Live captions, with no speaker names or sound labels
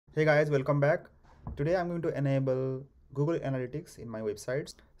Hey guys, welcome back. Today I'm going to enable Google Analytics in my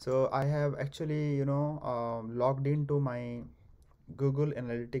websites. So I have actually, logged into my Google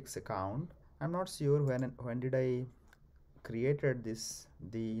Analytics account. I'm not sure when did I created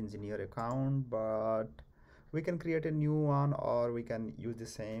the engineer account, but we can create a new one or we can use the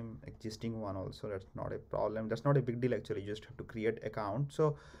same existing one also. That's not a problem. That's not a big deal actually. You just have to create account.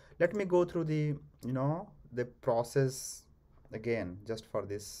 So let me go through the process again just for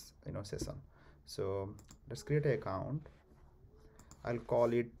this session. So let's create an account. I'll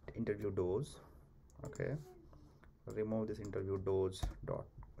call it interview dose. Okay, remove this interview dose dot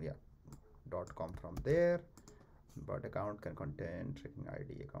com from there, but account can contain tracking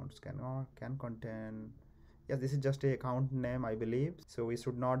id. Accounts can contain, yes, this is just a account name I believe, so we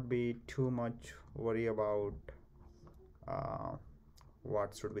should not be too much worry about uh,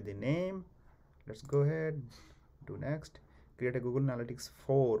 what should be the name. Let's go ahead, do next. Create a Google Analytics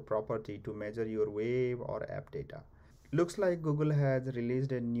 4 property to measure your web or app data. Looks like Google has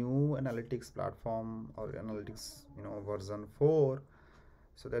released a new analytics platform or analytics version 4.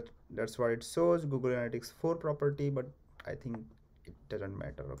 So that's what it shows, Google Analytics 4 property, but I think it doesn't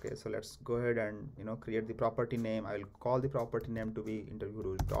matter. Okay, so let's go ahead and create the property name. I will call the property name to be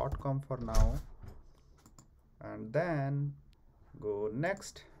interviewrules.com for now, and then go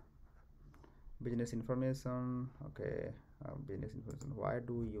next. Business information. Okay, business information. Why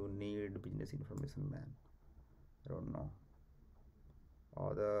do you need business information, man? I don't know.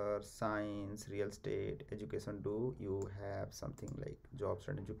 Other science, real estate, education. Do you have something like jobs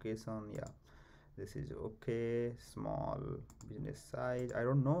and education? Yeah, this is okay. Small business size. I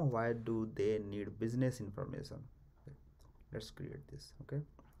don't know why do they need business information. Let's create this. Okay,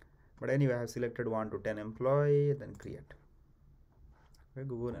 but anyway, I have selected 1 to 10 employee, then create. Okay,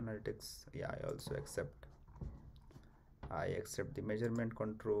 Google Analytics. Yeah, I accept the measurement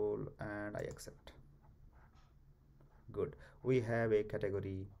control and I accept. Good, we have a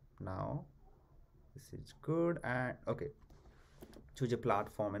category now. This is good. And okay, choose a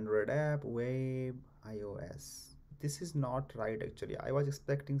platform: Android app, web, iOS. This is not right actually. I was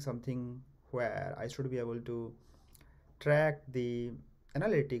expecting something where I should be able to track the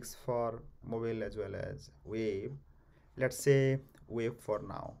analytics for mobile as well as web. Let's say web for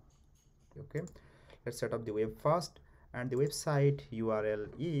now. Okay, let's set up the web first, and the website URL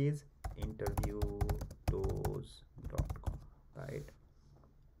is interviewdose.com, right?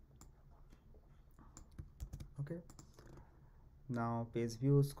 Okay, now page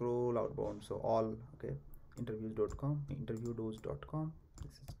view, scroll outbound, so all okay. Interviewdose.com.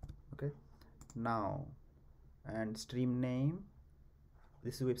 This is okay. Now, and stream name,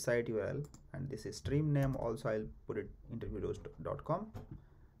 this is website URL, and this is stream name also. I'll put it interviewdose.com.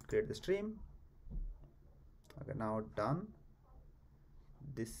 Create the stream. Okay, now done.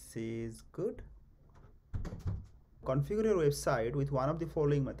 This is good. Configure your website with one of the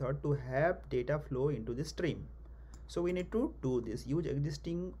following method to have data flow into the stream. So we need to do this. Use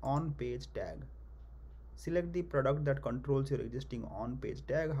existing on page tag. Select the product that controls your existing on page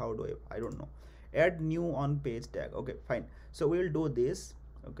tag. How do I don't know. Add new on page tag. Okay, fine. So we will do this.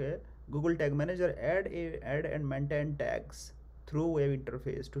 Okay, Google Tag Manager, add and maintain tags through web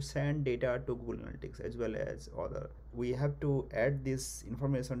interface to send data to Google Analytics as well as other. We have to add this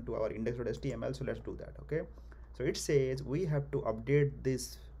information to our index.html, so let's do that. Okay, so it says we have to update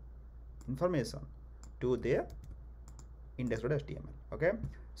this information to their index.html. Okay,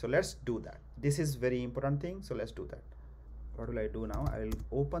 so let's do that. This is very important thing, so let's do that. What will I do now? I will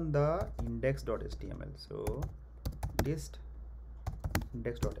open the index.html. So list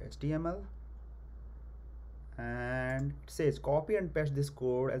index.html, and it says copy and paste this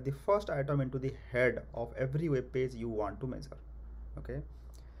code as the first item into the head of every web page you want to measure. Okay,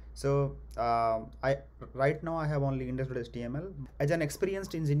 so I right now I have only index.html. As an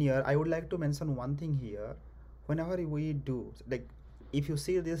experienced engineer, I would like to mention one thing here. Whenever we do, like, if you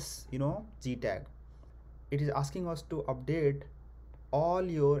see this g tag, it is asking us to update all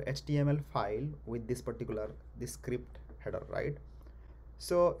your HTML file with this script header, right?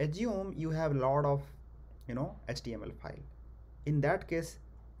 So assume you have a lot of HTML file. In that case,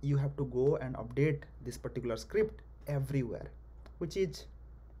 you have to go and update this particular script everywhere, which is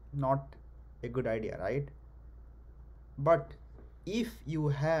not a good idea, right? But if you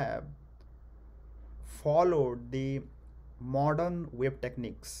have followed the modern web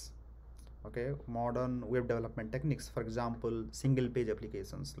techniques, okay, modern web development techniques, for example, single page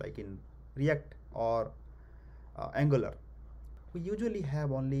applications like in React or Angular, we usually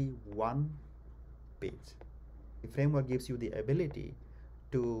have only one page. The framework gives you the ability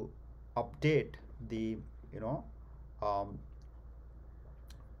to update the um,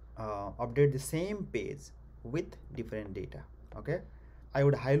 update the same page with different data. Okay, I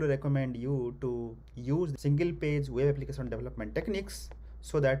would highly recommend you to use single page web application development techniques,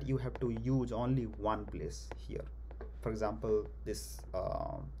 so that you have to use only one place here. For example, this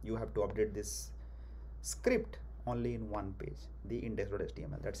you have to update this script only in one page, the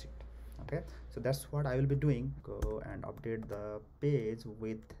index.html. That's it. Okay, so that's what I will be doing. Go and update the page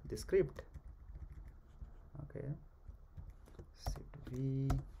with the script. Okay, shift V.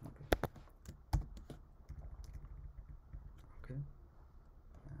 Okay,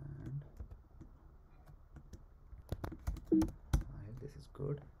 and this is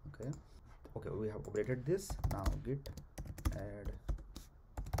good. Okay, we have updated this. Now git add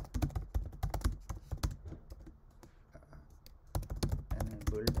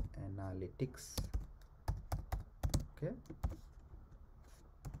enabled analytics. Okay,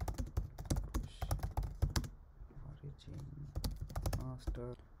 origin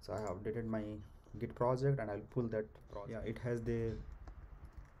master. So I have updated my git project, and I'll pull that project. Yeah, it has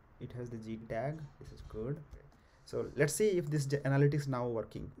the G tag. This is good. So let's see if this analytics now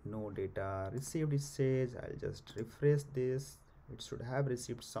working. No data received, it says. I'll just refresh this. It should have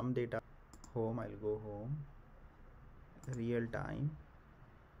received some data. Home, I'll go home. Real time.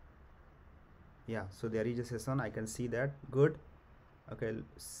 Yeah, so there is a session. I can see that. Good. Okay,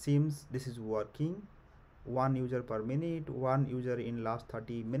 seems this is working. 1 user per minute, 1 user in last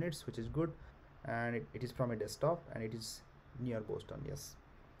 30 minutes, which is good. And it is from a desktop, and it is near Boston. Yes,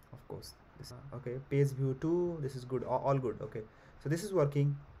 of course. Okay, page view 2. This is good. All good. Okay, so this is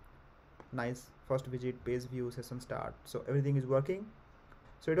working. Nice. First visit, page view, session start. So everything is working.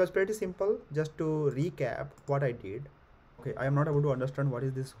 So it was pretty simple. Just to recap what I did. Okay, I am not able to understand what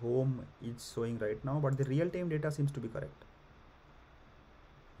is this home is showing right now, but the real-time data seems to be correct.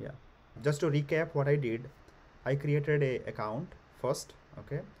 Yeah, just to recap what I did, I created a account first.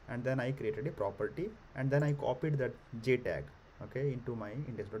 Okay, and then I created a property, and then I copied that J tag, okay, into my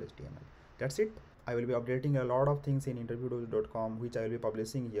index.html. That's it. I will be updating a lot of things in interview.com, which I will be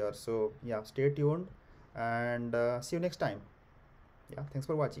publishing here. So yeah, stay tuned, and see you next time. Yeah, thanks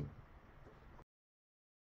for watching.